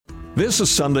This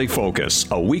is Sunday Focus,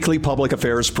 a weekly public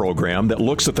affairs program that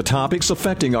looks at the topics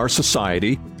affecting our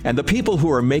society and the people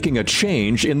who are making a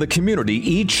change in the community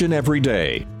each and every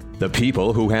day. The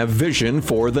people who have vision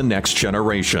for the next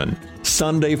generation.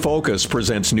 Sunday Focus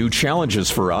presents new challenges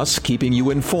for us, keeping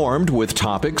you informed with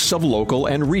topics of local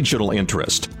and regional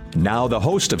interest. Now the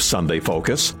host of Sunday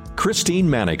Focus, Christine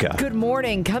Manica. Good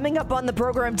morning. Coming up on the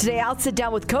program today, I'll sit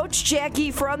down with Coach Jackie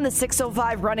from the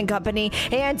 605 Running Company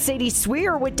and Sadie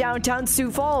Sweer with downtown Sioux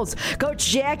Falls. Coach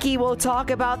Jackie will talk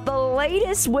about the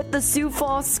latest with the Sioux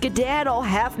Falls Skedaddle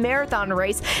Half Marathon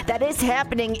race that is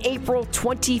happening April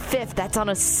 25th. That's on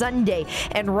a Sunday.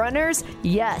 And runners,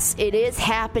 yes, it is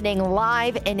happening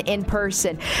live and in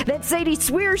person. Then Sadie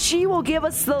Sweer, she will give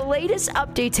us the latest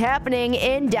updates happening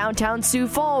in downtown Sioux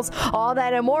Falls. All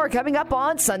that and more coming up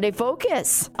on Sunday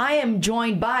Focus. I am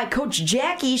joined by Coach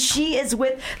Jackie. She is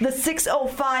with the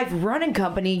 605 Running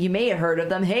Company. You may have heard of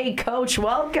them. Hey, Coach,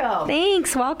 welcome.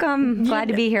 Thanks. Welcome. Glad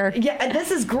to be here. Yeah,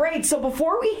 this is great. So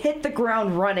before we hit the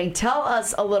ground running, tell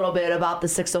us a little bit about the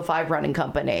 605 Running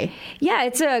Company. Yeah,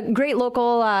 it's a great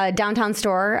local downtown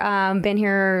store. Been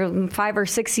here 5 or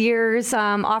 6 years.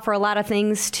 Offer a lot of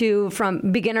things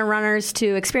from beginner runners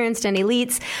to experienced and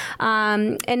elites.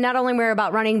 And not only we're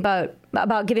about running, but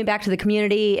about giving back to the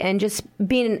community and just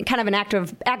being kind of an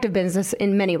active business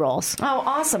in many roles. Oh,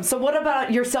 awesome. So what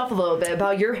about yourself a little bit,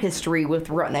 about your history with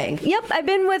running? Yep, I've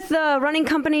been with the running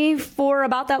company for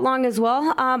about that long as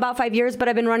well, about 5 years, but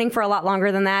I've been running for a lot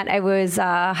longer than that. I was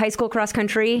high school cross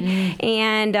country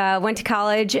and went to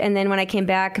college, and then when I came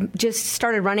back, just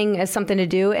started running as something to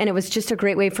do, and it was just a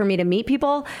great way for me to meet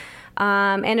people.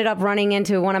 Ended up running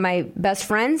into one of my best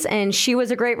friends, and she was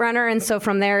a great runner. And so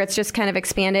from there, it's just kind of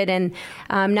expanded. And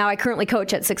now I currently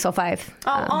coach at 605.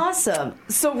 Oh, awesome.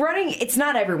 So running, it's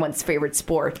not everyone's favorite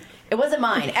sport. It wasn't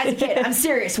mine. As a kid, I'm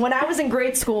serious. When I was in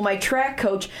grade school, my track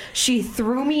coach, she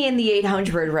threw me in the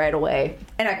 800 right away.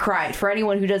 And I cried. For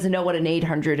anyone who doesn't know what an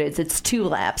 800 is, it's 2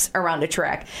 laps around a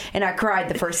track. And I cried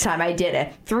the first time I did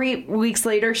it. 3 weeks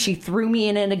later, she threw me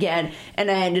in it again, and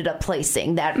I ended up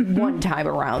placing that one time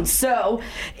around. So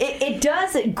it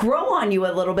does grow on you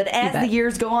a little bit as the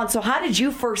years go on. So how did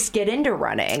you first get into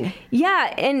running?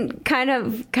 Yeah, and kind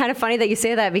of funny that you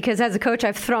say that, because as a coach,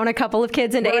 I've thrown a couple of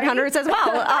kids into 800s as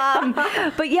well.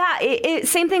 But yeah,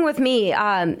 same thing with me.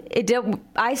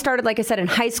 I started, like I said, in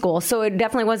high school, so it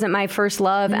definitely wasn't my first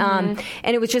love. And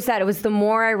it was just that. It was the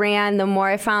more I ran, the more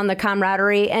I found the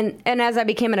camaraderie. And as I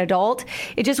became an adult,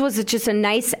 it just was just a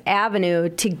nice avenue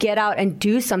to get out and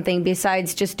do something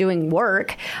besides just doing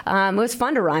work. It was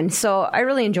fun to run, so I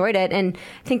really enjoyed it. And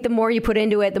I think the more you put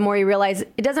into it, the more you realize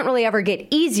it doesn't really ever get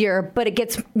easier, but it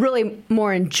gets really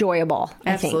more enjoyable.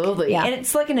 Absolutely. Yeah. And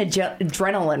it's like an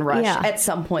adrenaline rush at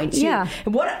some point, too. Yeah.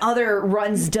 What other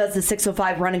runs does the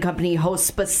 605 Running Company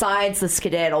host besides the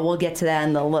Skedaddle? We'll get to that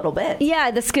in a little bit. Yeah,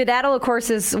 the Skedaddle, of course,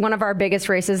 is one of our biggest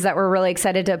races that we're really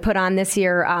excited to put on this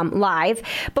year live.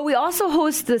 But we also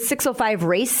host the 605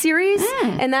 Race Series,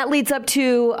 and that leads up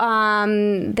to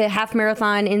the half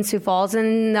marathon in Sioux Falls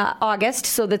in August.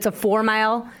 So that's a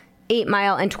 4-mile,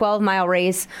 8-mile, and 12-mile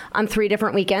race on 3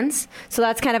 different weekends. So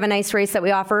that's kind of a nice race that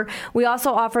we offer. We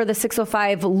also offer the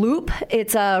 605 Loop.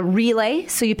 It's a relay.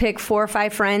 So you pick 4 or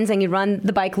 5 friends and you run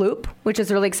the bike loop, which is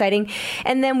really exciting.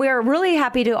 And then we're really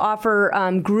happy to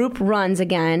offer group runs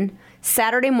again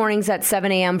Saturday mornings at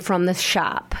 7 a.m. from the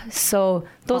shop. So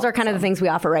those are kind of the things we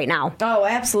offer right now. Oh,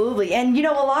 absolutely. And,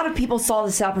 a lot of people saw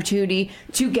this opportunity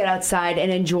to get outside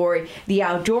and enjoy the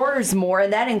outdoors more,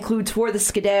 and that includes for the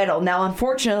Skedaddle. Now,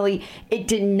 unfortunately, it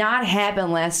did not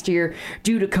happen last year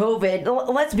due to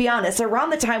COVID. Let's be honest, around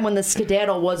the time when the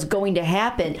Skedaddle was going to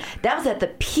happen, that was at the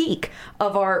peak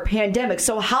of our pandemic.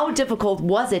 So how difficult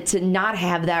was it to not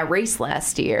have that race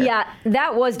last year? Yeah,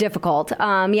 that was difficult.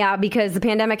 Because the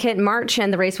pandemic hit in March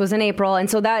and the race was in April, and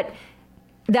so that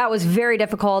was very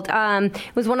difficult.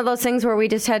 It was one of those things where we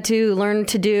just had to learn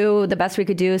to do the best we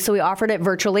could do. So we offered it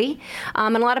virtually.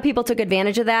 And a lot of people took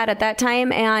advantage of that at that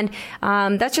time. And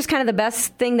that's just kind of the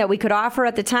best thing that we could offer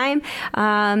at the time.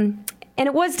 And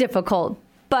it was difficult,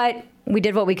 but we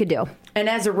did what we could do. And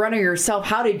as a runner yourself,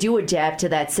 how did you adapt to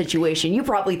that situation? You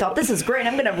probably thought, this is great.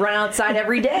 I'm going to run outside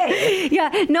every day. Yeah,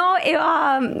 no, it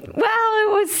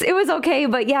was okay.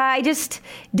 But yeah, I just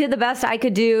did the best I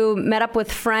could do, met up with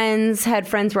friends, had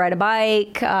friends ride a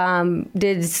bike,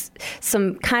 did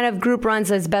some kind of group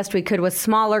runs as best we could with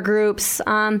smaller groups.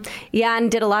 And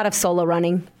did a lot of solo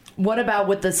running. What about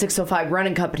with the 605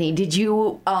 Running Company? Did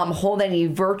you hold any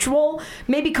virtual,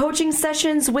 maybe coaching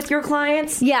sessions with your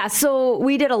clients? Yeah, so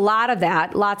we did lots of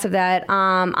that,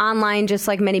 online, just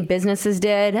like many businesses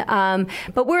did.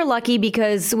 But we're lucky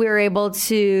because we were able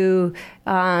to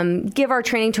give our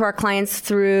training to our clients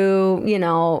through,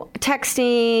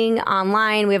 texting,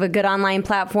 online. We have a good online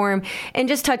platform, and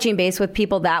just touching base with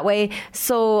people that way.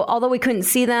 So although we couldn't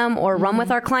see them or run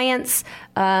with our clients,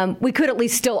 we could at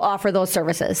least still offer those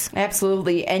services.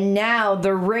 Absolutely. And now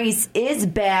the race is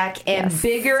back and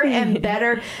bigger and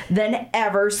better than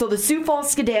ever. So the Sioux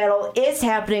Falls Skedaddle is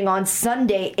happening on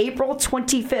Sunday, April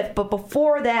 25th. But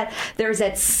before that, there's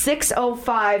that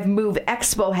 605 Move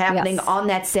Expo happening on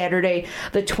that Saturday,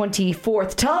 the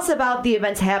 24th. Tell us about the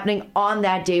events happening on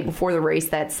that day before the race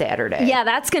that Saturday. Yeah,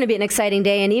 that's going to be an exciting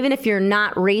day. And even if you're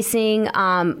not racing,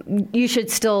 you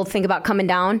should still think about coming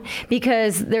down,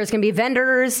 because there's going to be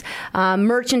vendors,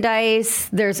 merchandise.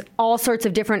 There's all sorts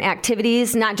of different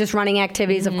activities, not just running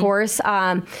activities, of course,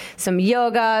 some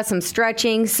yoga, some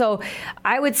stretching. So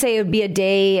I would say it would be a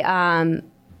day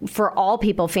for all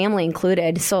people, family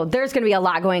included. So there's going to be a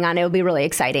lot going on. It will be really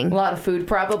exciting. A lot of food,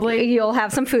 probably. You'll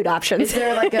have some food options. Is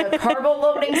there like a carbo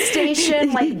loading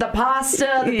station, like the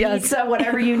pasta, the pizza,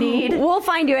 whatever you need? We'll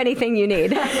find you anything you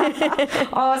need.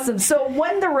 Awesome. So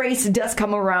when the race does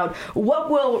come around,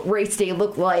 what will race day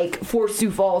look like for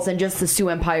Sioux Falls and just the Sioux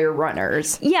Empire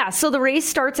runners? Yeah, so the race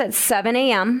starts at 7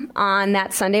 a.m. on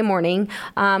that Sunday morning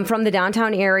from the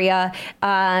downtown area.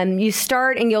 You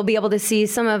start and you'll be able to see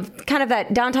some of kind of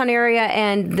that downtown area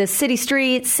and the city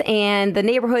streets and the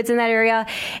neighborhoods in that area.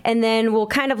 And then we'll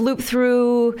kind of loop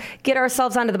through, get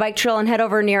ourselves onto the bike trail and head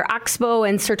over near Oxbow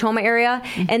and Sertoma area.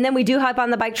 And then we do hop on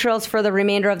the bike trails for the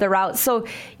remainder of the route. So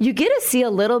you get to see a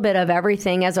little bit of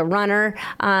everything as a runner.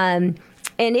 And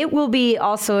it will be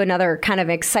also another kind of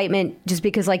excitement just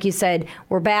because, like you said,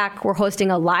 we're back, we're hosting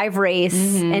a live race,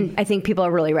 and I think people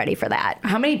are really ready for that.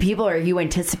 How many people are you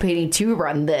anticipating to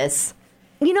run this?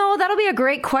 That'll be a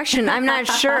great question. I'm not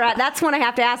sure. That's one I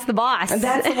have to ask the boss.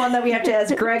 That's the one that we have to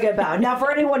ask Greg about. Now,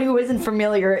 for anyone who isn't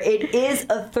familiar, it is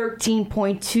a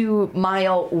 13.2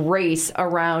 mile race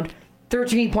around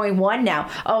 13.1 now.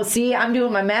 Oh, see, I'm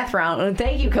doing my math wrong.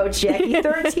 Thank you, Coach Jackie.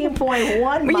 13.1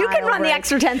 mile. You can run race. the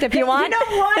extra 10th if you want. You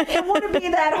know what? It wouldn't be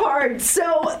that hard.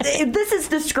 So this is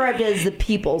described as the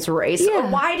people's race. Yeah.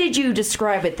 Why did you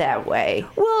describe it that way?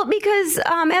 Well, because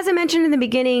as I mentioned in the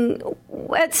beginning,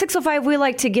 at 605, we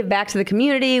like to give back to the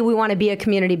community. We want to be a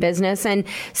community business. And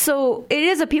so it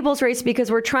is a people's race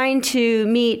because we're trying to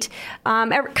meet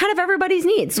kind of everybody's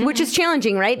needs, which is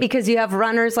challenging, right? Because you have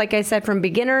runners, like I said, from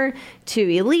beginner to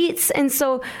elites. And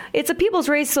so it's a people's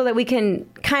race so that we can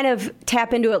kind of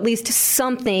tap into at least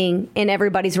something in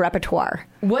everybody's repertoire.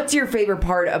 What's your favorite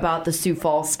part about the Sioux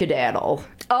Falls Skedaddle?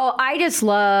 Oh, I just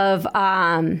love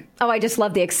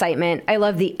the excitement. I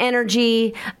love the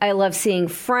energy. I love seeing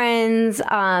friends,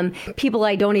 people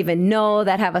I don't even know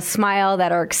that have a smile,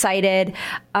 that are excited.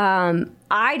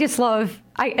 I just love,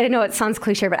 I know it sounds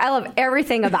cliche, but I love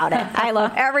everything about it. I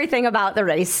love everything about the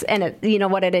race and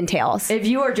what it entails. If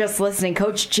you are just listening,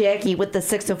 Coach Jackie with the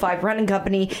 605 Running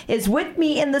Company is with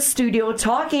me in the studio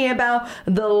talking about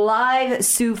the live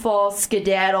Sioux Falls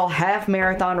Skedaddle half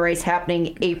marathon race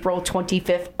happening April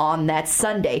 25th on that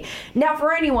Sunday. Now,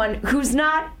 for anyone who's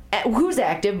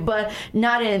active but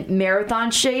not in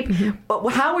marathon shape,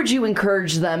 how would you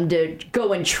encourage them to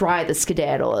go and try the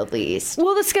Skedaddle at least?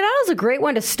 Well, the Skedaddle is a great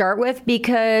one to start with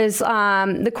because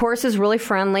the course is really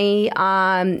friendly.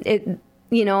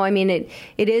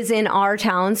 It is in our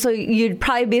town, so you'd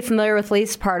probably be familiar with at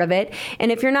least part of it. And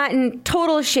if you're not in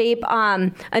total shape,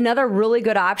 another really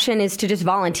good option is to just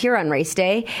volunteer on race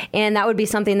day. And that would be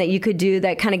something that you could do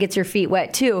that kind of gets your feet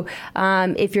wet too,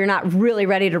 if you're not really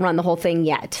ready to run the whole thing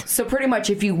yet. So pretty much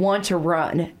if you want to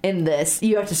run in this,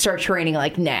 you have to start training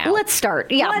like now. Let's start.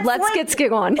 Yeah, let's get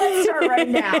going. Let's start right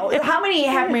now. How many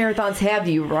half marathons have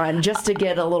you run, just to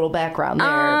get a little background there?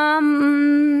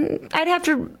 I'd have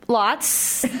to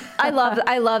lots. I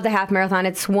love the half marathon.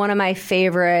 It's one of my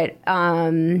favorite.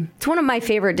 It's one of my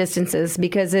favorite distances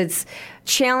because it's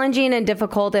challenging and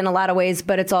difficult in a lot of ways,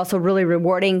 but it's also really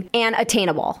rewarding and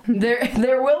attainable.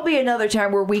 There will be another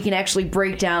time where we can actually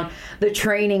break down the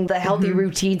training, the healthy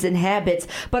routines and habits.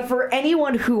 But for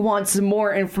anyone who wants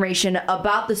more information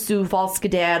about the Sioux Falls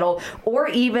Skedaddle or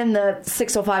even the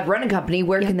 605 Running Company,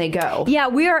 where can they go? Yeah,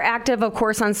 we are active, of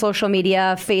course, on social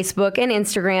media, Facebook and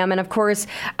Instagram. And of course,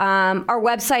 our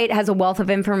website has a wealth of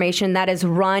information. That is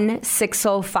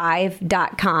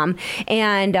run605.com.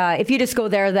 And if you just go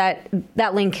there,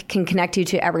 that link can connect you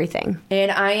to everything.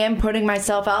 And I am putting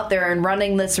myself out there and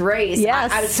running this race.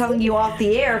 Yes. I was telling you off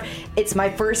the air, it's my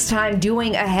first time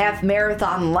doing a half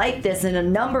marathon like this in a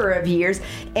number of years.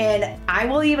 And I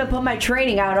will even put my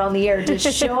training out on the air to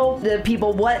show the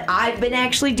people what I've been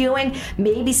actually doing.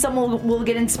 Maybe someone will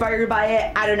get inspired by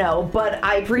it. I don't know. But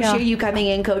I appreciate you coming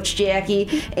in, Coach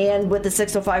Jackie, and with the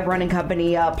 605 Running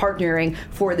Company partnering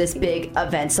for this big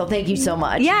event. So thank you so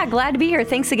much. Yeah, glad to be here.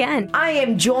 Thanks again. I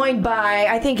am joined by,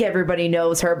 I think everybody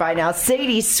knows her by now,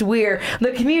 Sadie Sweer,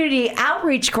 the Community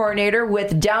Outreach Coordinator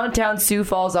with Downtown Sioux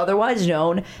Falls, otherwise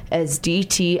known as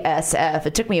DTSF.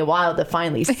 It took me a while to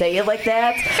finally say it like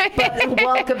that, but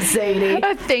welcome, Sadie.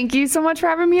 Thank you so much for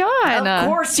having me on. Of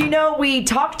course, we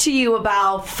talked to you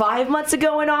about 5 months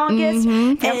ago in August,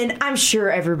 and I'm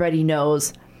sure everybody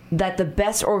knows that the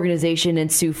best organization in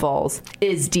Sioux Falls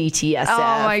is DTSF.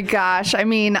 Oh my gosh. I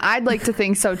mean, I'd like to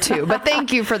think so too, but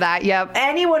thank you for that. Yep.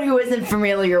 Anyone who isn't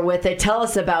familiar with it, tell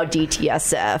us about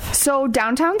DTSF. So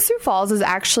Downtown Sioux Falls is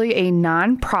actually a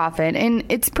nonprofit, and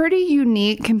it's pretty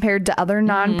unique compared to other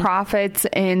nonprofits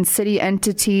and city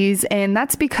entities. And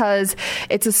that's because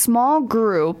it's a small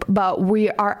group, but we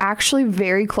are actually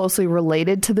very closely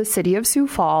related to the city of Sioux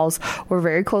Falls. We're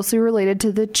very closely related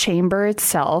to the chamber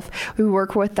itself. We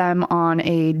work with them on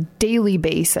a daily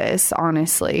basis,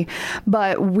 honestly.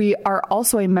 But we are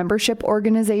also a membership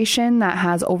organization that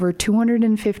has over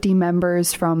 250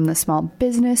 members, from the small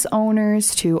business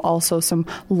owners to also some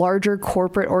larger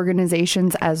corporate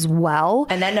organizations as well.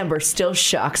 And that number still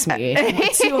shocks me.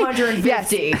 250.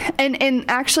 Yes. And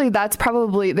actually, that's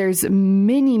probably, there's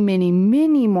many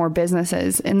more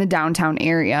businesses in the downtown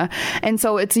area. And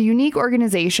so it's a unique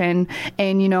organization.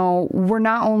 And, we're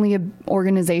not only an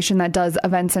organization that does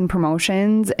events and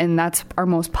promotions, and that's our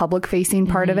most public facing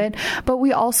part of it, but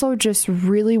we also just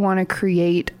really want to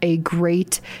create a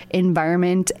great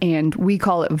environment, and we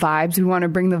call it vibes. We want to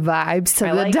bring the vibes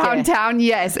to the downtown.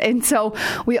 Yes. And so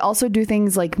we also do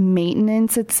things like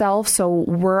maintenance itself. So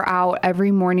we're out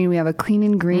every morning. We have a clean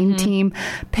and green team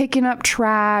picking up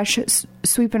trash,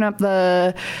 sweeping up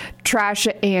the trash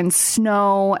and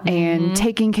snow, and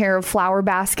taking care of flower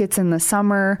baskets in the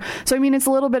summer. So, I mean, it's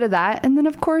a little bit of that. And then,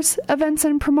 of course, events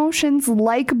and promotions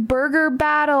like Burger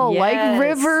Battle, like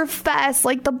River Fest,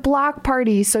 like the block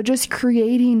party. So just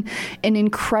creating an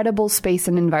incredible space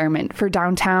and environment for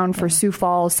downtown, for Sioux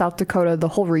Falls, South Dakota, the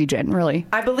whole region, really.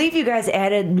 I believe you guys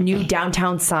added new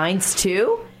downtown signs,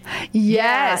 too.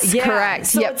 Yes, correct.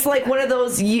 So it's like one of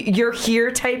those you're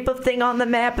here type of thing on the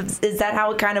map. Is that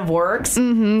how it kind of works?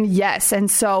 Yes. And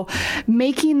so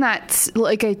making that,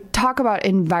 like I talk about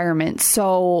environment.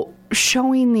 So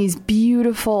showing these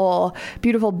beautiful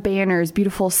banners,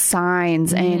 beautiful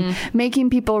signs, and making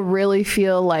people really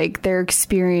feel like their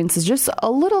experience is just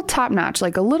a little top notch,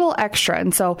 like a little extra.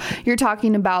 And so you're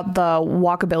talking about the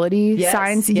walkability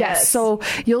signs. Yes. So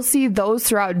you'll see those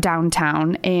throughout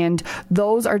downtown, and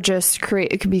those are just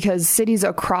created because cities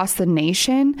across the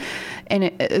nation,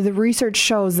 and the research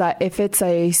shows that if it's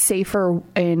a safer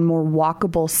and more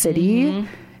walkable city,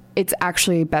 it's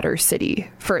actually a better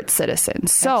city for its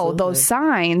citizens. So those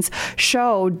signs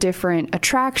show different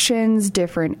attractions,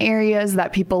 different areas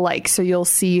that people like. So you'll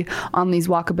see on these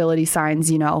walkability signs,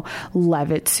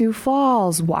 Levitt Sioux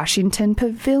Falls, Washington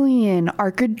Pavilion,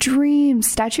 Arc of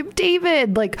Dreams, Statue of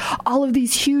David, like all of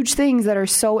these huge things that are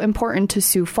so important to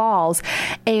Sioux Falls.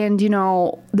 And,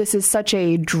 this is such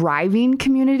a driving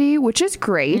community, which is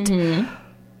great.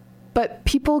 But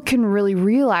people can really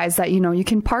realize that, you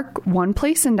can park one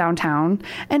place in downtown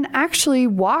and actually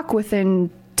walk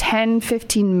within 10,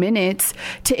 15 minutes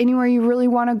to anywhere you really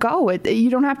want to go. You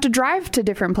don't have to drive to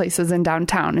different places in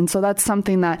downtown. And so that's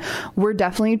something that we're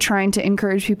definitely trying to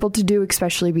encourage people to do,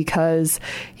 especially because,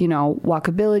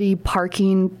 walkability,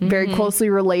 parking, very closely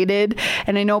related.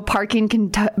 And I know parking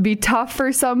can be tough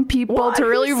for some people to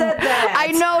really, to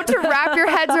wrap your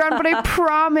heads around, but I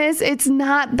promise it's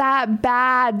not that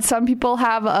bad. Some people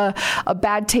have a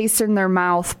bad taste in their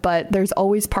mouth, but there's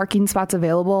always parking spots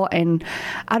available. And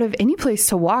out of any place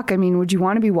to walk, I mean, would you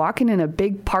want to be walking in a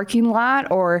big parking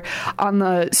lot or on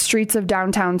the streets of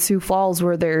downtown Sioux Falls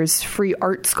where there's free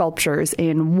art sculptures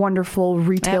and wonderful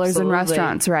retailers and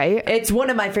restaurants, right? It's one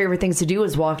of my favorite things to do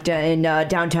is walk in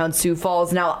downtown Sioux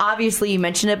Falls. Now, obviously, you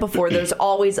mentioned it before, there's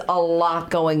always a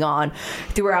lot going on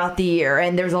throughout the year,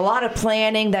 and there's a lot of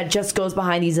planning that just goes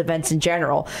behind these events in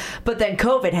general. But then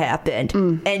COVID happened,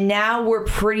 and now we're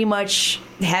pretty much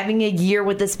having a year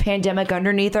with this pandemic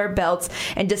underneath our belts.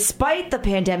 And despite the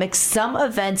pandemic, some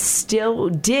events still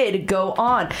did go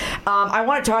on. I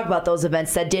want to talk about those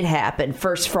events that did happen.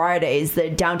 First Fridays, the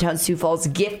Downtown Sioux Falls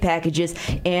gift packages,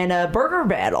 and a burger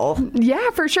battle.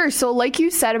 Yeah, for sure. So like you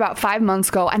said, about 5 months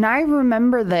ago, and I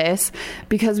remember this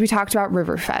because we talked about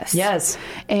Riverfest. Yes.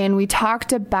 And we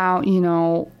talked about,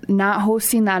 not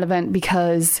hosting that event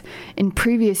because in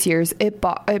previous years, it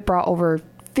brought over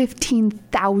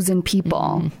 15,000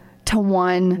 people to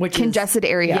one congested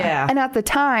area. Yeah. And at the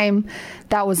time,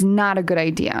 that was not a good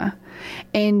idea.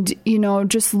 And,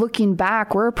 just looking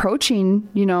back, we're approaching,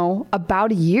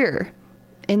 about a year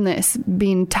in this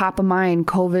being top of mind,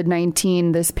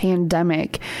 COVID-19, this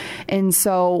pandemic. And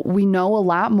so we know a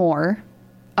lot more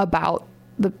about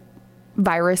the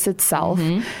virus itself,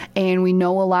 and we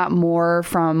know a lot more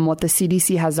from what the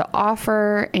CDC has to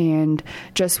offer and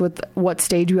just with what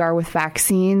stage we are with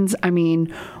vaccines. I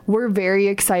mean, we're very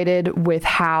excited with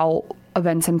how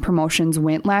events and promotions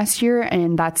went last year,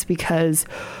 and that's because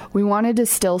we wanted to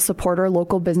still support our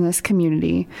local business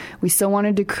community. We still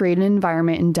wanted to create an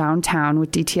environment in downtown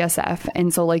with DTSF.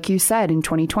 And so like you said, in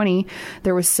 2020,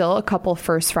 there was still a couple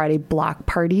First Friday block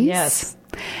parties. Yes.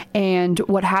 And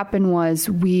what happened was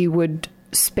we would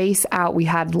space out. We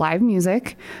had live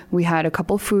music. We had a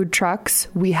couple food trucks.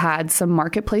 We had some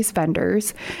marketplace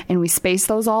vendors, and we spaced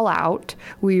those all out.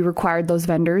 We required those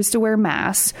vendors to wear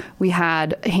masks. We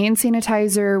had hand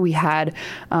sanitizer. We had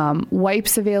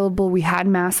wipes available. We had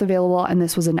masks available, and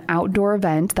this was an outdoor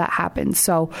event that happened.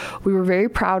 So we were very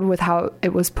proud with how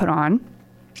it was put on.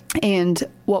 And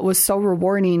what was so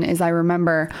rewarding is I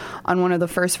remember on one of the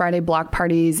First Friday block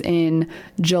parties in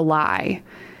July,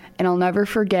 and I'll never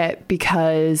forget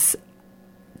because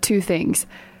two things.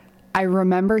 I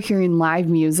remember hearing live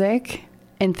music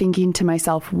and thinking to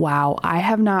myself, wow, I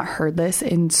have not heard this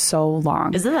in so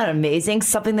long. Isn't that amazing?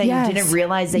 Something that you didn't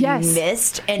realize that you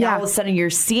missed, and all of a sudden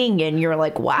you're seeing it and you're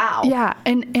like, wow. Yeah,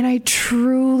 and I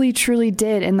truly, truly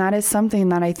did. And that is something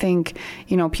that I think,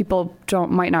 people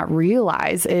might not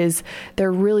realize is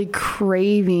they're really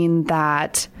craving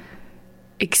that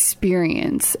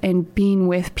experience and being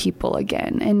with people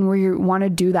again. And we want to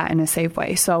do that in a safe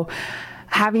way. So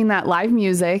having that live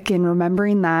music and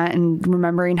remembering that and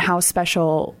remembering how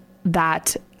special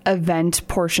that event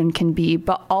portion can be,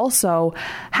 but also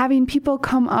having people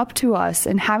come up to us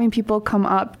and having people come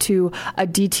up to a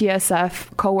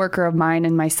DTSF coworker of mine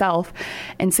and myself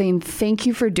and saying, thank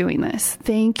you for doing this.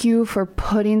 Thank you for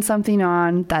putting something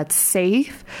on that's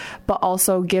safe, but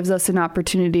also gives us an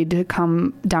opportunity to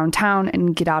come downtown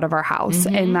and get out of our house.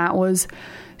 And that was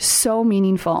so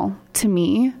meaningful to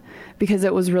me because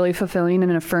it was really fulfilling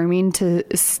and affirming to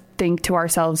think to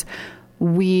ourselves,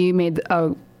 we made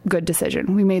a good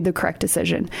decision. We made the correct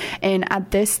decision. And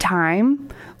at this time,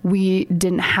 we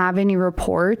didn't have any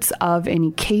reports of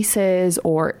any cases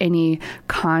or any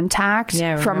contact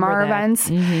from our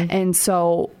events. And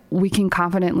so we can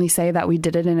confidently say that we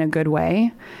did it in a good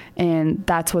way. And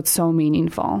that's what's so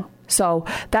meaningful. So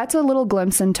that's a little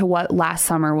glimpse into what last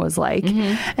summer was like.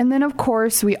 And then, of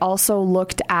course, we also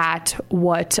looked at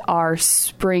what our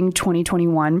spring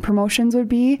 2021 promotions would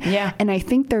be. Yeah. And I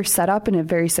think they're set up in a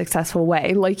very successful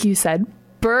way. Like you said,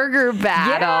 burger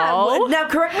battle. Yeah. Now,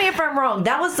 correct me if I'm wrong.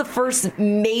 That was the first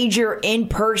major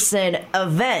in-person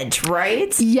event,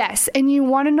 right? Yes. And you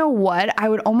want to know what? I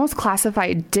would almost classify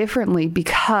it differently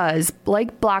because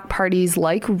like block parties,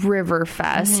 like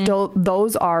Riverfest,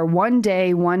 those are one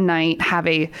day, one night, have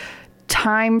a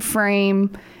time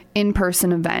frame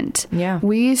in-person event. Yeah.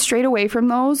 We strayed away from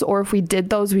those, or if we did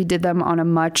those, we did them on a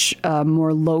much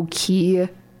more low-key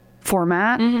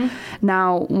format.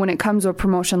 Now, when it comes to a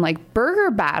promotion like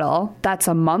Burger Battle, that's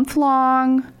a month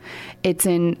long. It's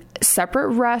in separate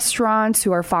restaurants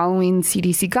who are following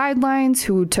CDC guidelines,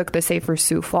 who took the Safer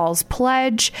Sioux Falls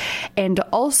pledge, and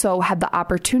also had the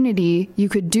opportunity, you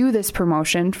could do this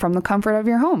promotion from the comfort of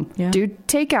your home. Do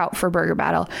takeout for Burger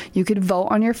Battle. You could vote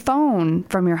on your phone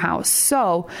from your house.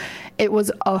 So it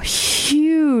was a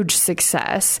huge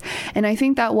success. And I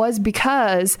think that was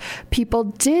because people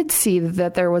did see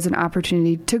that there was an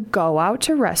opportunity to go out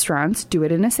to restaurants, do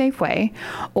it in a safe way,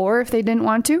 or if they didn't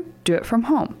want to, do it from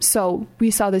home. So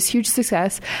we saw this huge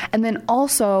success. And then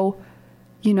also,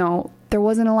 there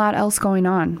wasn't a lot else going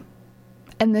on.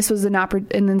 And this was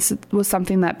this was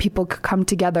something that people could come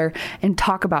together and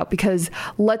talk about, because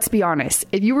let's be honest,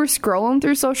 if you were scrolling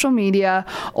through social media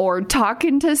or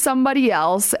talking to somebody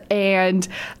else, and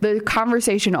the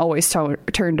conversation always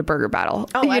turned to Burger Battle.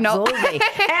 Oh, absolutely.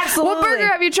 Absolutely. What burger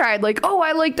have you tried? Like, oh,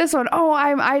 I like this one. Oh,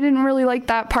 I didn't really like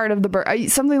that part of the burger.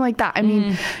 Something like that. I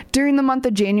mean, during the month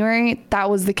of January, that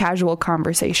was the casual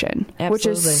conversation, which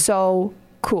is so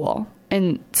cool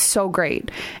and so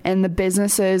great. And the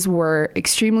businesses were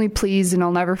extremely pleased. And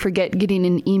I'll never forget getting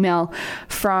an email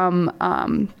from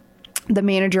the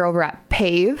manager over at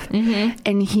Pave.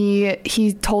 And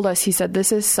he told us, he said,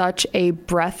 this is such a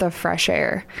breath of fresh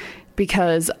air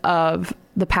because of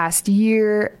the past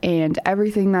year and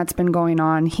everything that's been going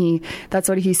on. That's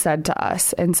what he said to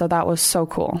us. And so that was so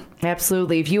cool.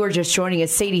 Absolutely. If you are just joining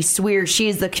us, Sadie Sweer, she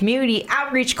is the Community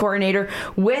Outreach Coordinator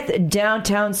with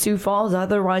Downtown Sioux Falls,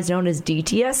 otherwise known as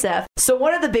DTSF. So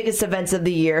one of the biggest events of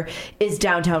the year is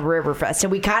Downtown Riverfest.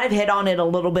 And we kind of hit on it a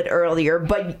little bit earlier,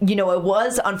 but it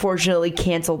was unfortunately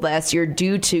canceled last year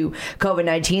due to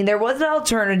COVID-19. There was an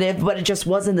alternative, but it just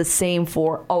wasn't the same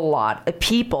for a lot of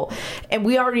people. And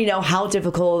we already know how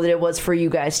difficult it was for you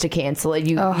guys to cancel it.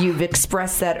 You've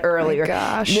expressed that earlier. My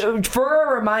gosh. For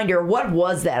a reminder, what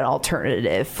was that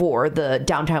alternative for the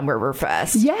Downtown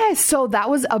Riverfest? Yes, so that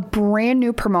was a brand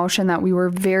new promotion that we were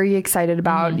very excited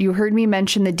about. You heard me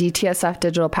mention the DTSF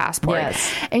Digital Passport.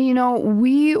 Yes. And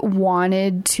we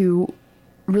wanted to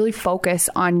really focus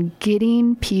on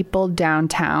getting people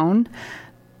downtown,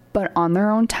 but on their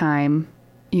own time,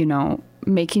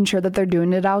 making sure that they're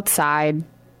doing it outside,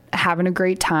 having a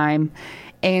great time.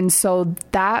 And so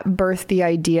that birthed the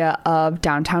idea of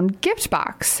Downtown Gift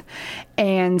Box.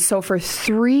 And so for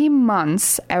 3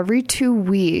 months, every 2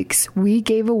 weeks, we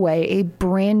gave away a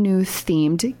brand new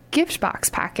themed gift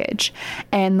box package.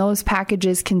 And those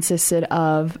packages consisted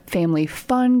of family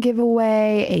fun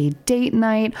giveaway, a date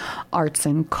night, arts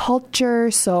and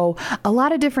culture. So a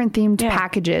lot of different themed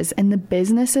packages. And the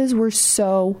businesses were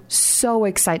so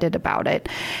excited about it.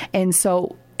 And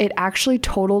so it actually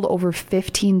totaled over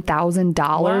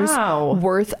 $15,000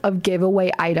 worth of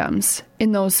giveaway items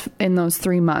in those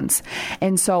 3 months.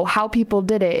 And so how people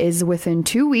did it is within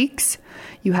 2 weeks,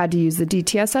 you had to use the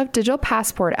DTSF Digital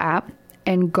Passport app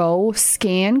and go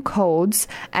scan codes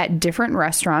at different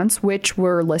restaurants, which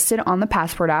were listed on the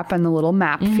Passport app and the little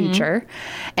map feature.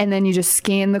 And then you just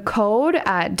scan the code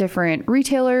at different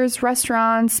retailers,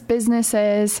 restaurants,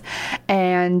 businesses,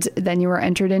 and then you were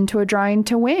entered into a drawing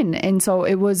to win. And so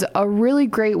it was a really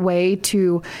great way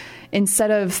to,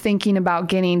 instead of thinking about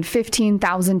getting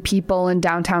 15,000 people in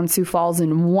downtown Sioux Falls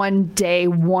in one day,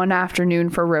 one afternoon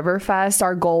for Riverfest,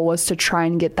 our goal was to try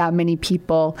and get that many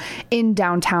people in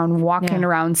downtown walking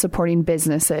around supporting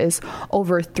businesses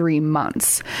over 3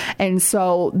 months. And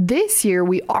so this year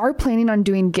we are planning on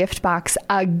doing Gift Box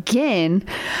again,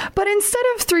 but instead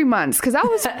of 3 months, because that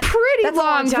was pretty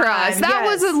long for us. That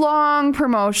was a long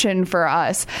promotion for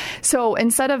us. So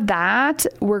instead of that,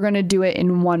 we're going to do it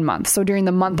in 1 month. So during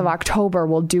the month of October,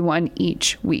 we'll do one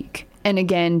each week. And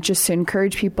again, just to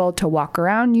encourage people to walk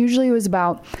around. Usually it was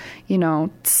about,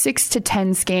 6 to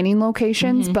 10 scanning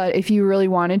locations. But if you really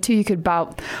wanted to, you could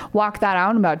walk that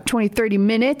out in about 20, 30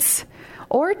 minutes.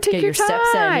 Or take your time.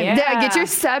 Steps in. Get your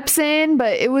steps in.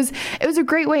 But it was a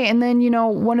great way. And then,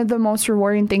 one of the most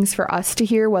rewarding things for us to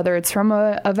hear, whether it's from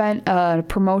a event, a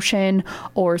promotion,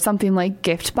 or something like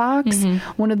Gift Box,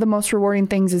 one of the most rewarding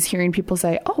things is hearing people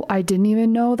say, oh, I didn't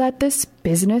even know that this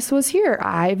business was here.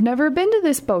 I've never been to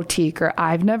this boutique, or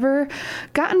I've never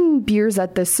gotten beers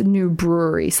at this new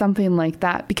brewery, something like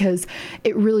that, because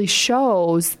it really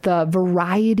shows the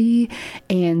variety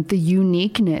and the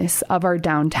uniqueness of our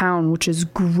downtown, which is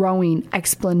growing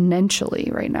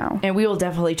exponentially right now. And we will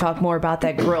definitely talk more about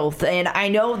that growth. And I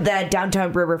know that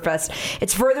Downtown Riverfest,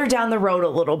 it's further down the road a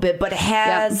little bit, but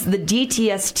has the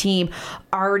DTS team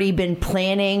already been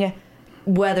planning,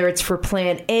 whether it's for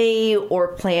Plan A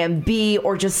or Plan B,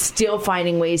 or just still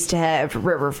finding ways to have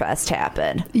Riverfest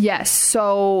happen? Yes.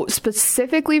 So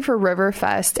specifically for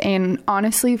Riverfest, and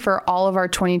honestly for all of our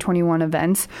 2021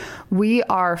 events, we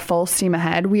are full steam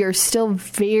ahead. We are still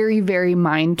very, very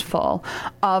mindful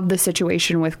of the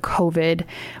situation with COVID,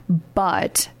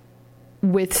 but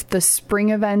with the spring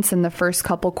events and the first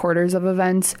couple quarters of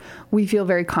events, we feel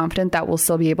very confident that we'll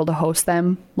still be able to host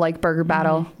them, like Burger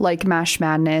Battle, like Mash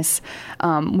Madness.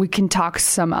 We can talk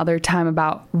some other time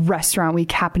about Restaurant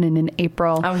Week happening in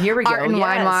April. Oh, here we go. Art and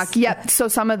Wine Walk. Yep. So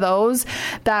some of those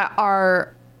that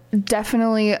are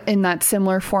definitely in that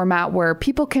similar format where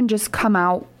people can just come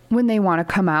out when they want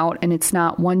to come out, and it's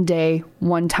not one day,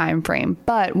 one time frame.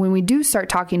 But when we do start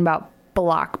talking about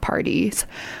block parties.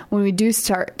 When we do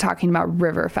start talking about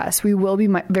Riverfest, we will be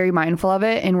very mindful of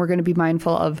it, and we're going to be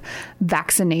mindful of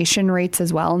vaccination rates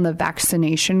as well in the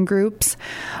vaccination groups.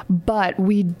 But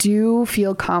we do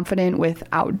feel confident with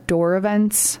outdoor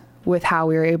events, with how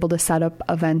we were able to set up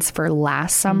events for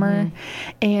last summer.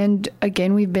 And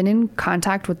again, we've been in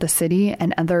contact with the city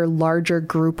and other larger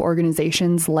group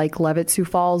organizations like Levitt Sioux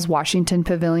Falls, Washington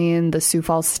Pavilion, the Sioux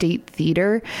Falls State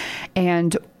Theater,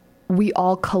 and we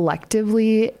all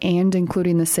collectively, and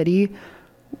including the city,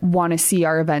 want to see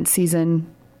our event season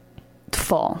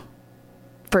full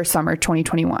for summer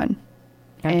 2021.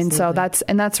 Absolutely. And so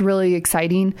that's really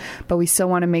exciting, but we still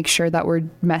want to make sure that we're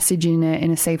messaging it in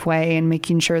a safe way and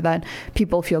making sure that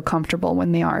people feel comfortable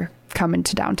when they are coming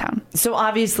to downtown. So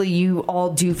obviously you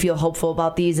all do feel hopeful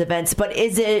about these events, but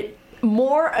is it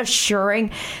more assuring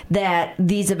that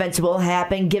these events will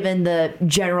happen given the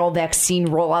general vaccine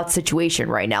rollout situation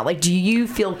right now? Like, do you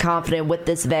feel confident with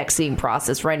this vaccine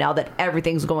process right now that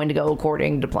everything's going to go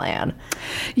according to plan?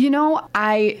 You know,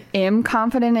 I am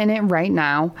confident in it right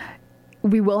now.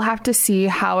 We will have to see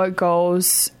how it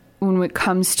goes when it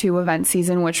comes to event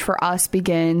season, which for us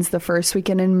begins the first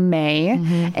weekend in May.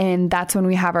 And that's when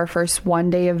we have our first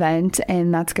one-day event,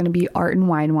 and that's going to be Art and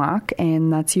Wine Walk.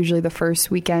 And that's usually the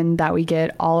first weekend that we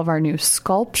get all of our new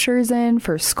sculptures in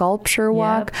for Sculpture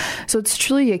Walk. So it's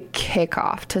truly a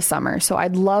kickoff to summer. So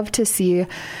I'd love to see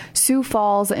Sioux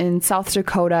Falls and South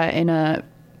Dakota in a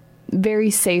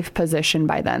very safe position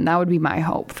by then. That would be my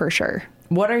hope for sure.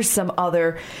 What are some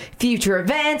other future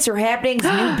events or happenings,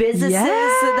 new businesses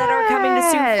that are coming to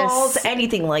Sioux Falls?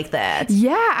 Anything like that?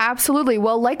 Yeah, absolutely.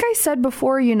 Well, like I said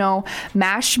before, you know,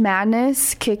 Mash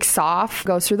Madness kicks off,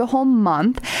 goes through the whole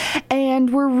month, and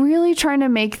we're really trying to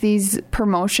make these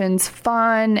promotions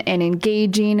fun and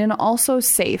engaging and also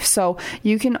safe. So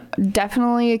you can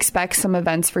definitely expect some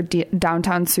events for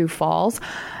downtown Sioux Falls.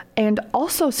 And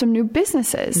also some new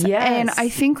businesses. Yes. And I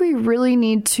think we really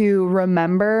need to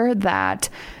remember that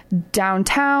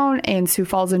downtown and Sioux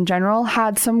Falls in general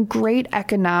had some great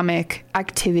economic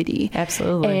activity.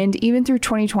 Absolutely. And even through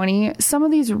 2020, some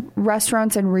of these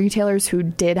restaurants and retailers who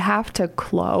did have to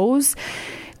close,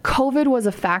 COVID was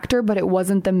a factor, but it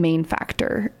wasn't the main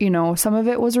factor. You know, some of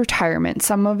it was retirement.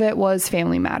 Some of it was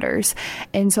family matters.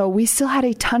 And so we still had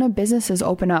a ton of businesses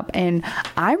open up. And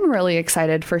I'm really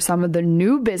excited for some of the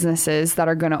new businesses that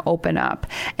are going to open up.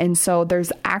 And so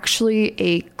there's actually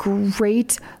a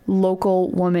great local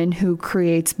woman who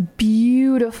creates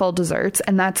beautiful desserts,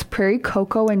 and that's Prairie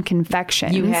Cocoa and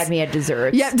Confections. You had me at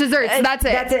desserts. Yeah, desserts. That's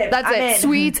it. That's it.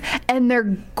 Sweets, and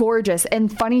they're gorgeous.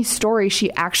 And funny story,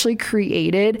 she actually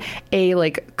created a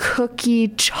like cookie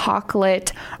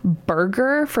chocolate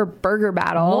burger for Burger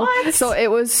Battle. What? So it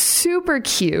was super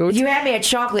cute. You had me at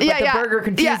chocolate, but the burger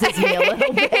confuses me a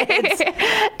little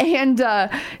bit.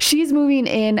 And she's moving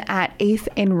in at 8th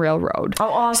and Railroad. Oh,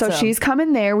 awesome. So she's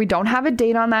coming there. We don't have a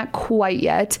date on that quite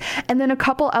yet. And then a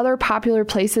couple other popular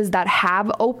places that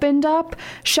have opened up.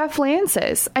 Chef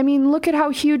Lance's. I mean, look at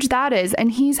how huge that is.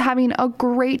 And he's having a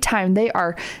great time. They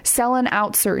are selling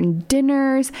out certain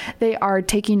dinners. They are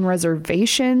taking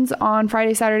reservations on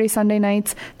Friday, Saturday, Sunday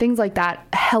nights, things like that.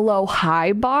 Hello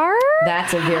High Bar.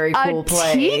 That's a very cool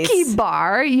place. Tiki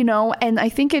bar, you know, and I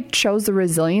think it shows the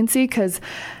resiliency because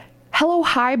Hello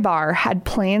High Bar had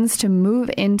plans to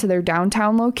move into their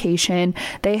downtown location.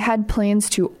 They had plans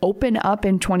to open up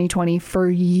in 2020 for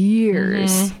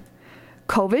years.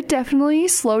 COVID definitely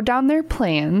slowed down their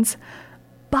plans,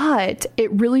 but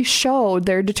it really showed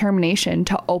their determination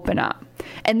to open up.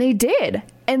 And they did.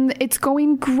 And it's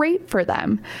going great for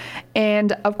them.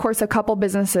 And of course, a couple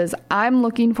businesses I'm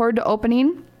looking forward to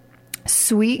opening.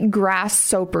 Sweet Grass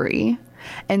Soapery.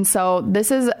 And so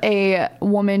this is a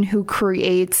woman who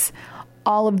creates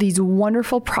all of these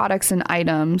wonderful products and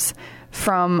items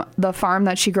from the farm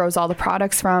that she grows all the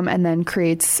products from, and then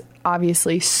creates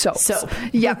obviously soap.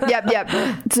 Yep.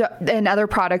 So, and other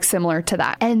products similar to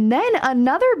that. And then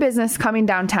another business coming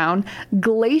downtown,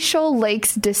 Glacial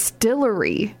Lakes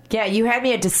Distillery. Yeah, you had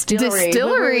me at distillery. We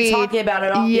were talking about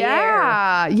it off the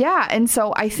air. Yeah. And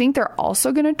so I think they're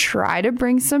also going to try to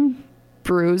bring some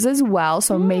brews as well,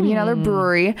 so maybe another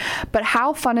brewery. But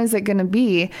how fun is it going to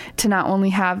be to not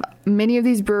only have many of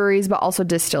these breweries but also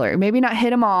distillery? Maybe not hit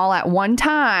them all at one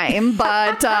time,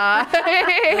 but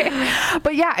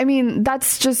but yeah, I mean,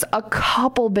 that's just a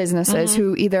couple businesses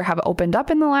who either have opened up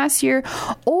in the last year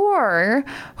or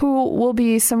who will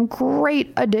be some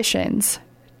great additions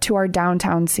to our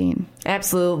downtown scene.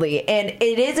 Absolutely. And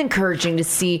it is encouraging to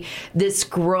see this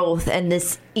growth and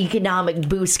this economic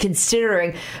boost,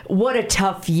 considering what a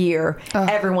tough year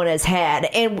everyone has had.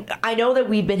 And I know that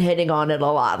we've been hitting on it a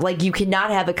lot. Like, you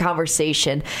cannot have a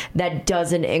conversation that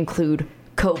doesn't include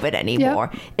COVID anymore.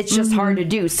 Yep. It's just hard to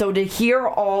do. So to hear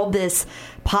all this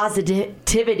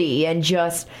positivity and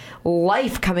just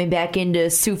life coming back into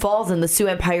Sioux Falls and the Sioux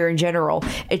Empire in general,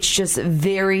 it's just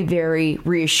very, very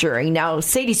reassuring. Now,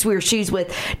 Sadie Sweer, she's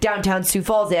with Downtown Sioux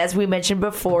Falls. As we mentioned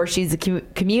before, she's the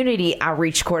community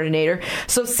outreach coordinator.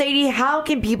 So, Sadie, how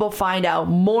can people find out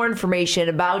more information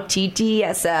about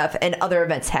TTSF and other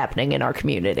events happening in our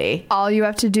community? All you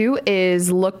have to do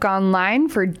is look online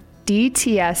for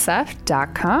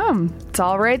DTSF.com. It's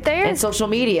all right there. And social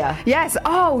media. Yes.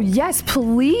 Oh, yes,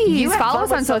 please. Follow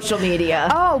us on social media.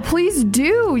 Oh, please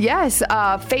do. Yes.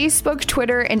 Facebook,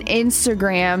 Twitter, and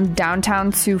Instagram,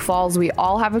 Downtown Sioux Falls. We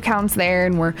all have accounts there,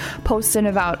 and we're posting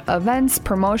about events,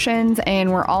 promotions,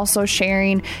 and we're also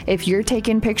sharing. If you're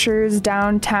taking pictures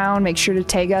downtown, make sure to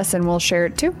tag us, and we'll share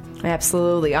it too.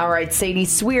 Absolutely. All right, Sadie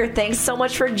Sweer, thanks so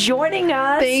much for joining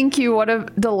us. Thank you. What a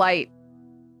delight.